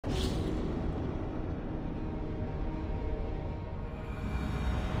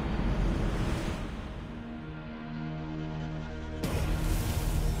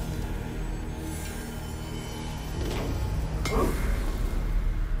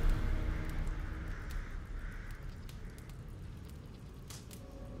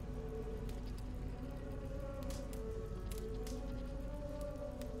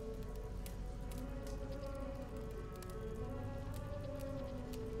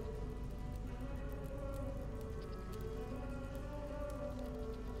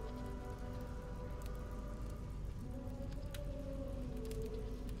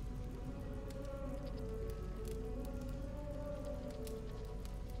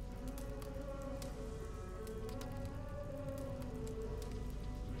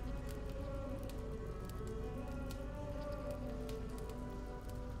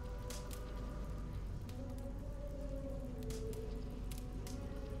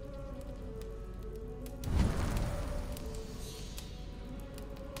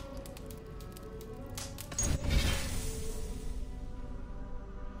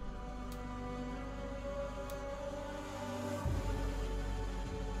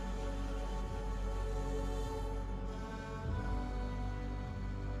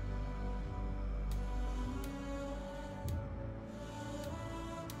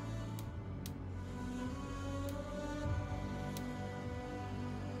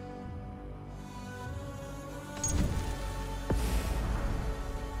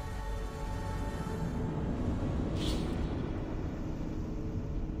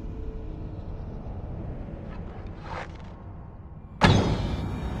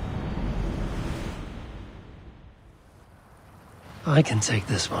I can take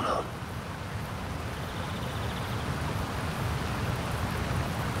this one on.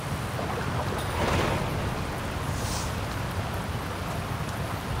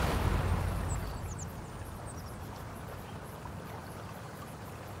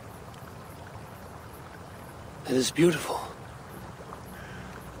 It is beautiful.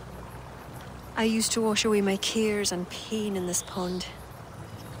 I used to wash away my cares and pain in this pond.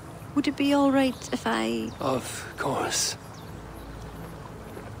 Would it be all right if I... Of course.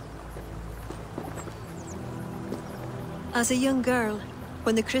 As a young girl,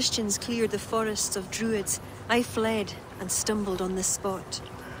 when the Christians cleared the forests of Druids, I fled and stumbled on this spot.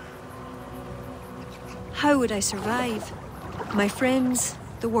 How would I survive? My friends,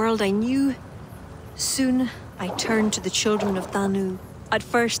 the world I knew. Soon, I turned to the children of Danu. At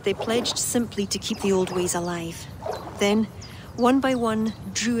first, they pledged simply to keep the old ways alive. Then, one by one,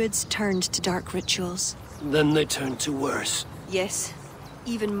 Druids turned to dark rituals. Then they turned to worse. Yes,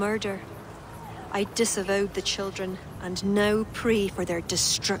 even murder. I disavowed the children, and now pray for their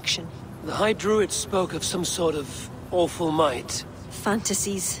destruction. The High Druid spoke of some sort of awful might.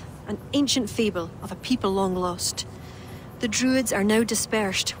 Fantasies, an ancient fable of a people long lost. The Druids are now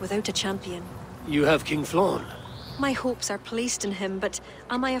dispersed without a champion. You have King Flann. My hopes are placed in him, but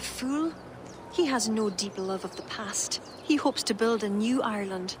am I a fool? He has no deep love of the past. He hopes to build a new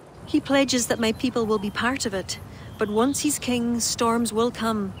Ireland. He pledges that my people will be part of it. But once he's king, storms will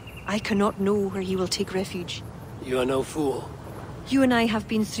come. I cannot know where he will take refuge. You are no fool. You and I have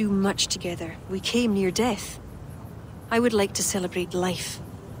been through much together. We came near death. I would like to celebrate life.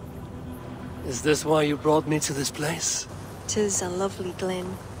 Is this why you brought me to this place? 'Tis a lovely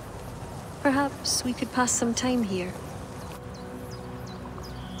glen. Perhaps we could pass some time here.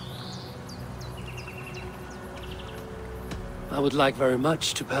 I would like very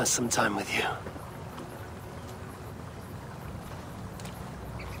much to pass some time with you.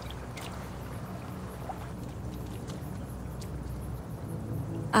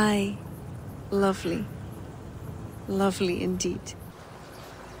 Aye. Lovely. Lovely indeed.